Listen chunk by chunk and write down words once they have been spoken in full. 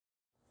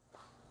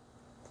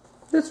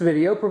This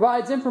video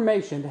provides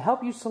information to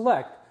help you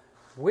select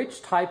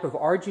which type of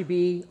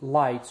RGB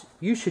lights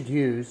you should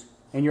use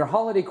in your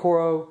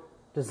HolidayCoro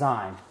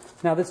design.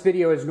 Now, this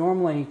video is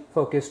normally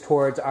focused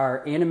towards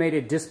our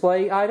animated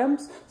display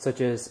items,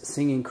 such as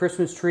singing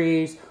Christmas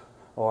trees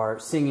or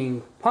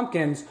singing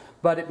pumpkins,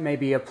 but it may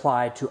be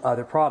applied to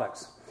other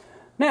products.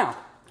 Now,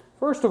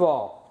 first of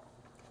all,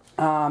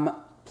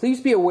 please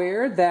be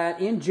aware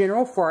that in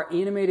general for our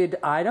animated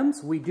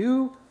items, we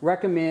do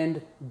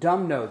recommend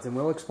dumb nodes, and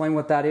we'll explain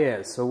what that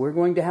is. So we're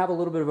going to have a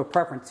little bit of a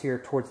preference here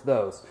towards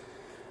those.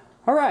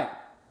 All right,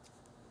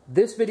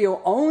 this video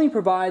only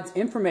provides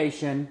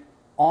information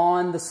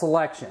on the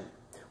selection.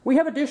 We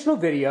have additional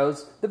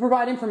videos that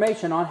provide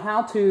information on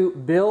how to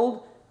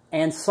build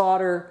and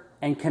solder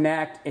and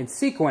connect and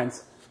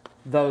sequence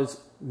those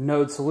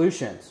node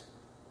solutions.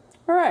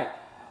 All right,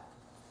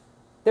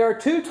 there are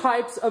two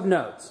types of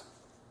nodes.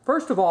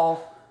 First of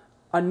all,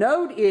 a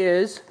node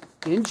is,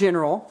 in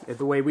general,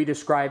 the way we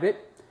describe it,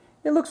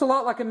 it looks a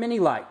lot like a mini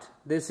light.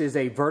 This is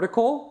a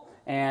vertical,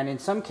 and in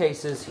some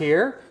cases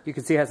here, you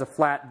can see it has a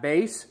flat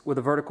base with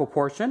a vertical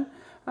portion,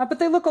 but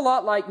they look a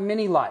lot like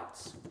mini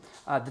lights.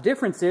 The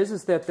difference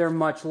is that they're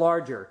much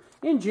larger.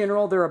 In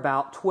general, they're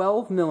about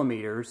 12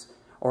 millimeters,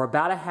 or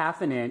about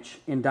 1/2 inch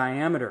in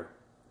diameter.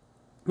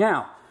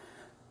 Now,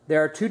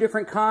 there are two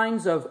different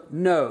kinds of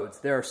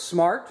nodes. There are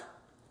smart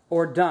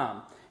or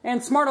dumb.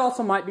 And smart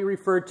also might be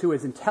referred to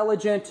as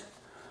intelligent.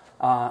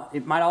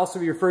 It might also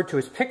be referred to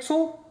as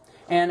pixel.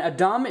 And a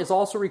dumb is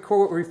also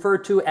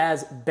referred to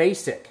as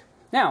basic.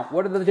 Now,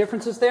 what are the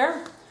differences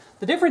there?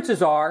 The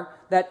differences are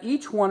that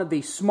each one of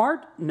these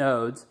smart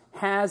nodes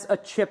has a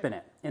chip in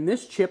it. And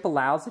this chip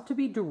allows it to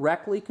be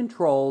directly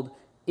controlled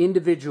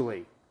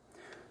individually.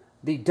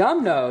 The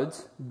dumb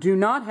nodes do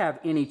not have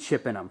any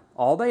chip in them.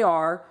 All they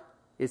are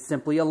is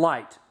simply a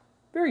light.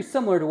 Very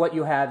similar to what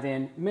you have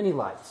in mini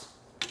lights.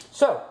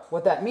 So,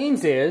 what that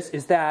means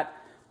is that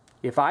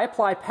if I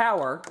apply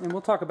power, and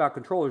we'll talk about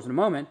controllers in a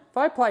moment, if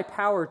I apply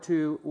power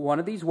to one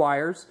of these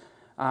wires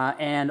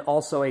and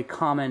also a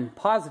common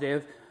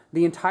positive,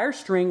 the entire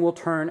string will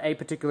turn a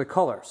particular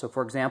color. So,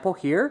 for example,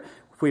 here,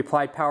 if we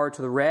applied power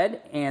to the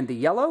red and the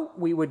yellow,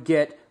 we would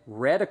get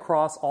red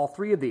across all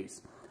three of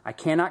these. I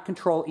cannot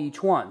control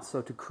each one.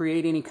 So, to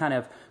create any kind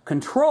of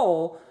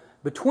control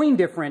between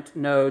different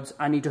nodes,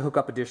 I need to hook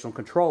up additional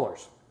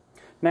controllers.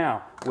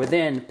 Now,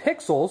 within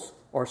pixels,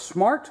 or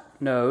smart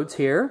nodes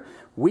here,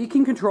 we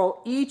can control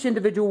each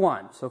individual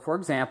one. So for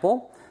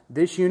example,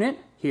 this unit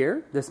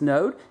here, this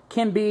node,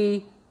 can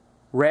be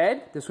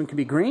red, this one could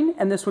be green,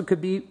 and this one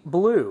could be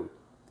blue.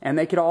 And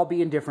they could all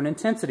be in different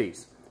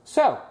intensities.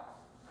 So,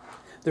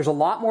 there's a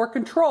lot more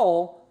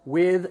control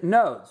with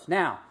nodes.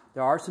 Now,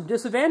 there are some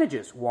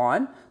disadvantages.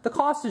 One, the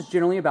cost is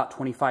generally about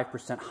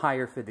 25%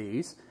 higher for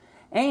these.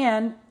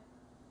 And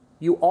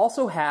you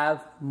also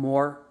have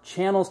more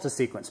channels to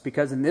sequence,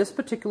 because in this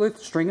particular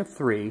string of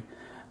 3,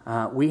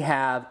 we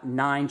have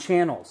 9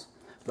 channels.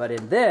 But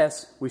in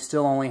this, we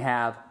still only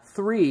have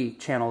 3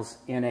 channels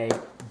in a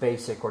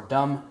basic or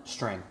dumb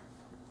string.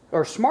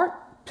 Or smart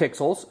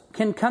pixels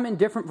can come in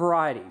different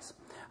varieties.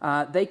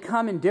 They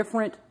come in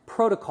different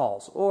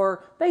protocols,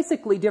 or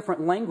basically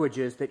different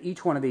languages that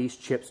each one of these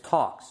chips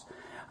talks.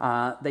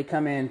 They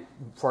come in,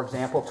 for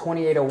example,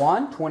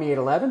 2801,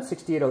 2811,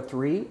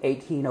 6803,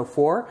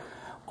 1804.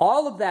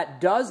 All of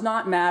that does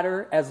not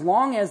matter as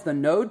long as the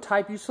node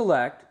type you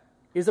select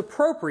is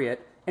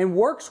appropriate and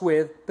works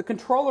with the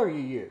controller you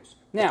use.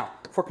 Now,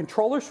 for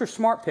controllers for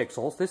smart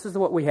pixels, this is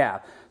what we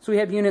have. So we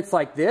have units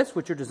like this,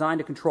 which are designed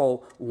to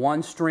control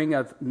one string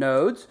of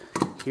nodes.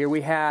 Here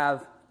we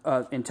have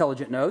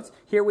intelligent nodes.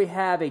 Here we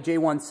have a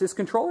J1 sys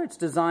controller. It's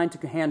designed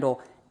to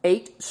handle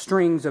 8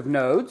 strings of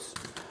nodes.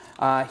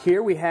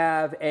 Here we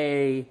have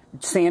a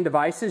SAN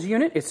devices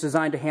unit. It's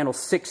designed to handle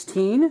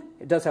 16.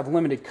 It does have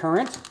limited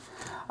current.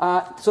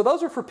 So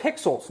those are for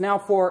pixels. Now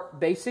for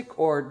basic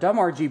or dumb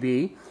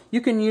RGB,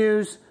 you can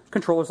use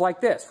controllers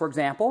like this. For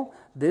example,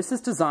 this is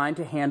designed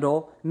to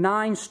handle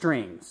 9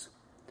 strings,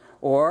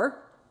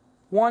 or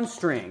 1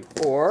 string,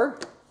 or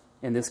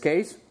in this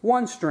case,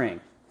 1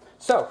 string.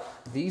 So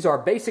these are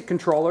basic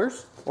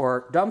controllers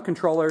or dumb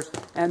controllers,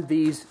 and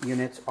these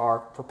units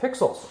are for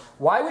pixels.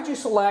 Why would you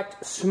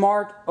select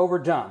smart over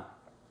dumb?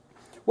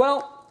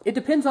 Well, it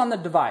depends on the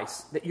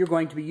device that you're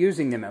going to be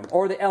using them in,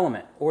 or the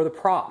element, or the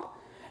prop.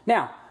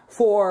 Now,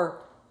 for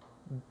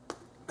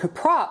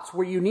props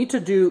where you need to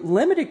do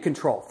limited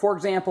control, for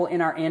example,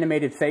 in our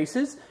animated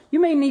faces, you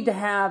may need to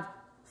have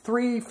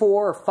 3,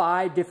 4, or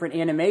 5 different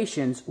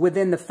animations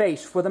within the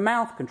face for the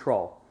mouth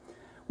control.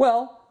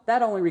 Well,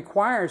 that only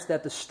requires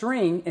that the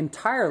string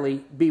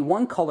entirely be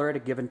one color at a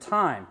given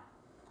time.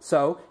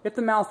 So, if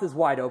the mouth is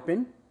wide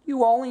open,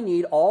 you only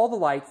need all the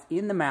lights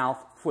in the mouth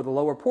for the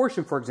lower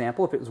portion, for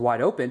example, if it was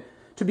wide open,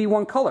 to be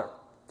one color.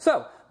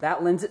 So,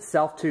 that lends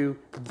itself to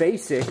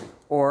basic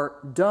or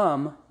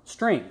dumb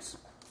strings.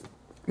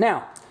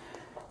 Now,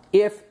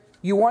 if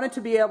you wanted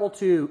to be able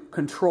to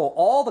control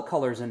all the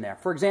colors in there,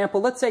 for example,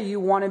 let's say you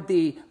wanted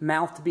the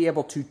mouth to be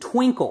able to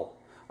twinkle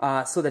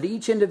so that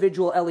each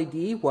individual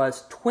LED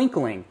was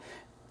twinkling.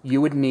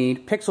 you would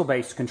need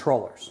pixel-based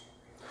controllers.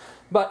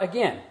 But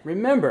again,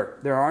 remember,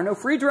 there are no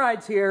free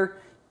rides here.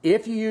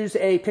 If you use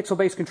a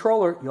pixel-based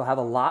controller, you'll have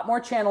a lot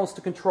more channels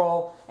to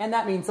control, and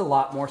that means a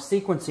lot more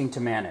sequencing to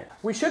manage.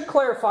 We should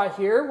clarify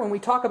here, when we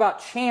talk about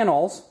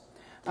channels,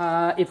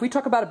 if we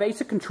talk about a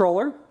basic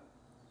controller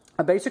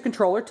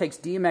takes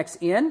DMX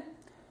in,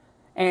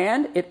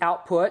 and it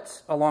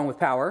outputs, along with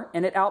power,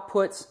 and it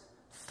outputs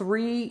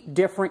 3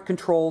 different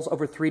controls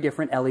over 3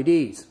 different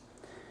LEDs,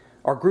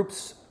 or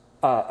groups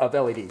of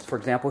LEDs, for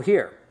example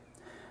here.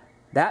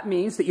 That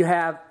means that you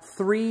have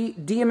 3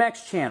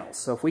 DMX channels.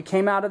 So if we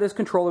came out of this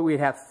controller, we'd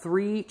have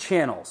 3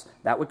 channels.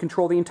 That would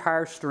control the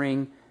entire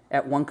string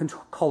at one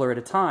color at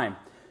a time.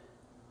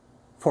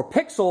 For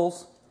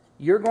pixels,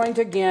 you're going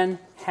to again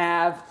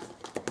have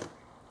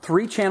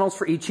 3 channels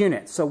for each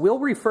unit. So we'll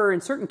refer in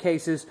certain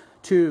cases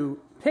to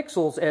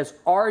pixels as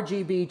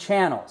RGB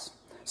channels.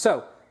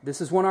 So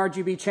this is one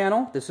RGB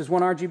channel, this is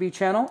one RGB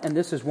channel, and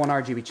this is one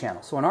RGB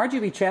channel. So an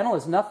RGB channel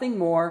is nothing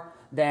more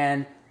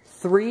than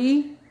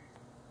 3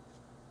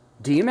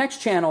 DMX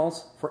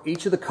channels for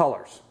each of the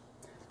colors.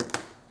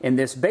 In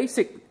this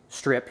basic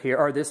strip here,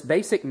 or this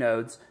basic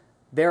nodes,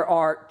 there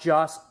are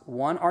just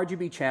 1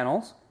 RGB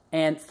channels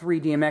and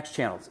 3 DMX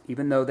channels,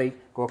 even though they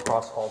go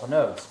across all the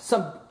nodes.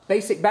 Some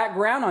basic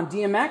background on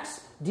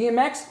DMX.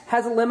 DMX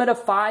has a limit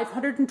of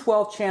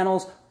 512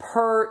 channels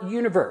per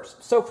universe.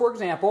 So for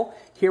example,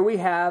 here we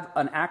have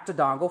an ACTA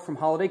dongle from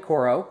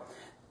HolidayCoro.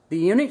 The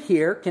unit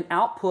here can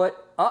output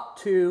up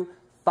to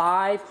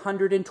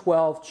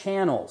 512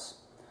 channels.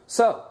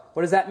 So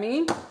what does that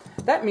mean?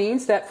 That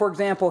means that, for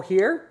example,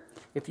 here,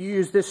 if you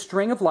use this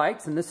string of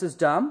lights, and this is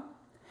dumb,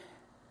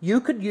 you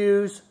could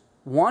use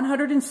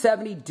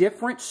 170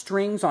 different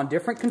strings on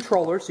different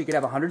controllers. So you could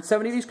have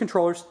 170 of these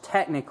controllers,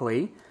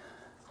 technically,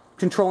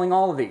 controlling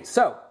all of these.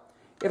 So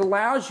it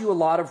allows you a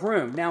lot of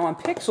room. Now on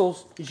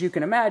pixels, as you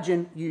can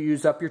imagine, you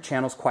use up your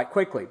channels quite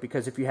quickly,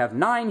 because if you have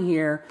 9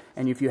 here,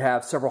 and if you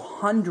have several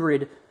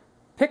hundred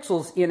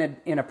pixels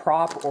in a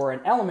prop or an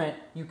element,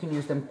 you can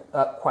use them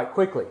up quite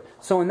quickly.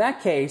 So in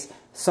that case,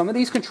 some of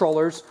these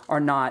controllers are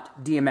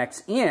not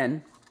DMX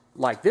in,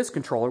 like this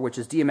controller, which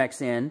is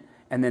DMX in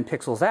and then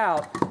pixels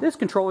out. This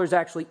controller is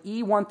actually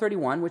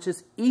E131, which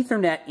is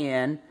Ethernet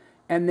in,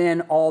 and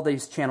then all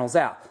these channels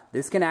out.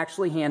 This can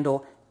actually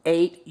handle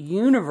 8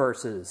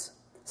 universes.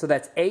 So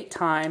that's 8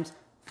 times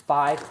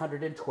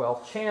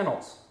 512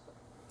 channels.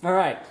 All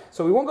right,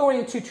 so we won't go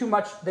into too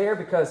much there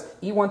because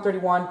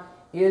E131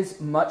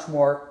 is much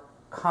more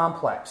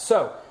complex.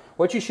 So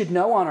what you should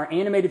know on our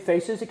animated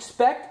faces,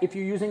 expect, if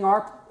you're using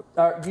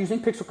using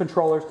pixel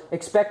controllers,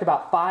 expect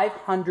about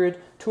 500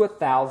 to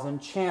 1,000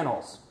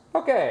 channels.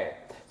 Okay,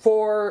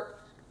 for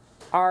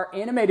our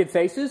animated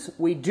faces,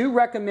 we do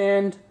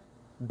recommend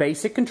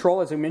basic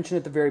control, as I mentioned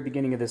at the very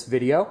beginning of this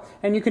video,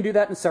 and you can do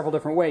that in several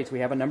different ways. We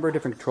have a number of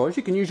different controllers.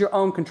 You can use your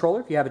own controller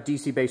if you have a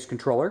DC-based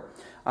controller.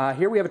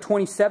 Here we have a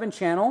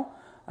 27-channel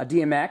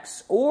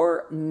DMX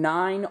or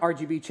 9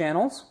 RGB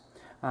channels.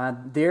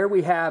 There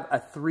we have a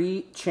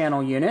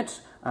 3-channel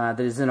unit that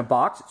is in a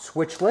box,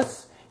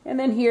 switchless. And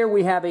then here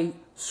we have a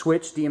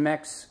switch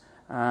DMX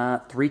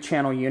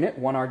 3-channel unit,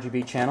 1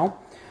 RGB channel.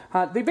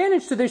 The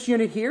advantage to this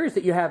unit here is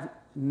that you have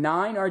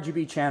 9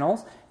 RGB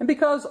channels, and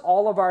because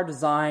all of our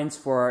designs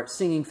for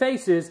singing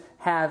faces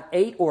have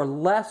 8 or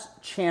less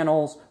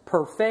channels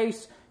per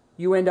face,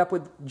 you end up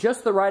with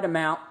just the right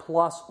amount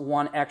plus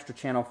 1 extra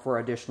channel for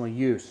additional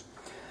use.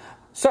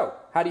 So,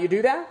 how do you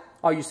do that?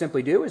 All you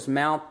simply do is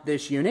mount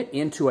this unit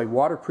into a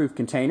waterproof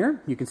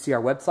container. You can see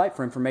our website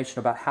for information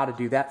about how to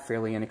do that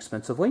fairly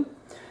inexpensively.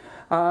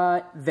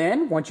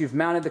 Then, once you've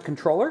mounted the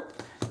controller,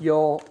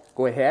 you'll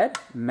go ahead,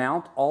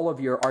 mount all of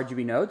your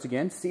RGB nodes.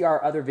 Again, see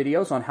our other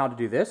videos on how to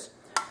do this.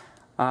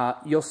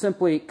 You'll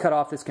simply cut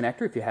off this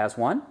connector if it has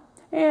one,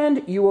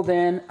 and you will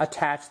then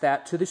attach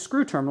that to the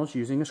screw terminals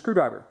using a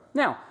screwdriver.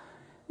 Now,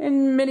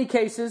 in many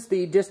cases,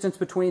 the distance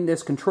between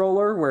this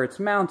controller, where it's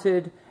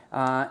mounted,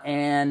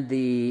 and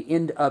the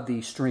end of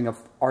the string of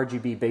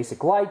RGB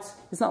basic lights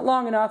is not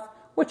long enough.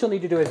 What you'll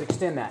need to do is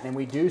extend that. And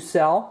we do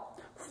sell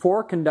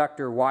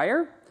 4-conductor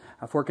wire.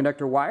 A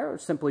 4-conductor wire,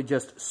 simply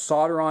just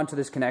solder onto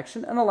this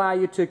connection and allow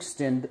you to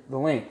extend the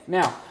length.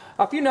 Now,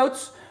 a few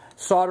notes.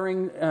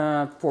 Soldering,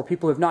 for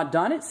people who have not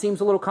done it, seems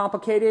a little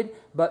complicated,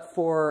 but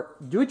for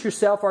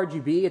do-it-yourself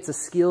RGB, it's a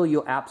skill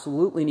you'll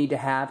absolutely need to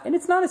have, and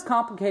it's not as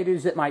complicated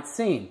as it might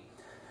seem.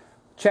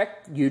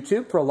 Check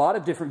YouTube for a lot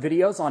of different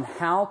videos on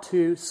how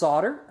to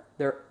solder.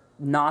 They're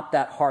not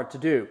that hard to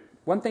do.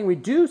 One thing we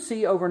do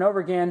see over and over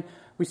again,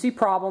 we see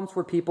problems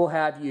where people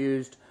have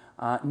used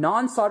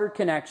non-soldered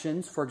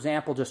connections, for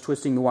example, just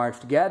twisting the wires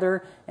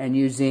together and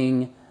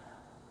using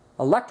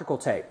electrical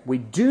tape. We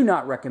do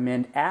not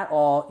recommend at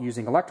all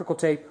using electrical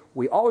tape.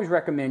 We always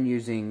recommend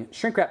using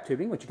shrink wrap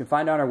tubing, which you can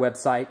find on our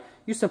website.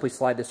 You simply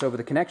slide this over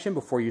the connection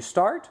before you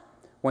start.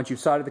 Once you've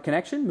soldered the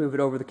connection, move it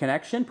over the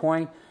connection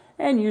point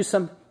and use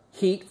some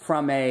heat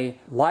from a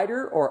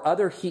lighter or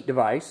other heat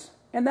device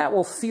and that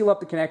will seal up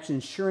the connection,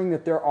 ensuring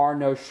that there are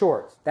no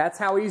shorts. That's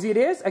how easy it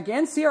is.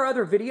 Again, see our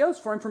other videos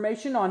for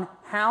information on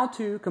how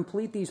to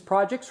complete these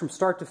projects from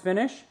start to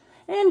finish.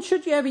 And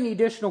should you have any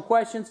additional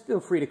questions, feel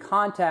free to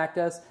contact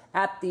us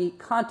at the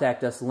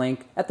Contact Us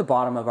link at the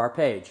bottom of our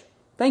page.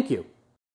 Thank you.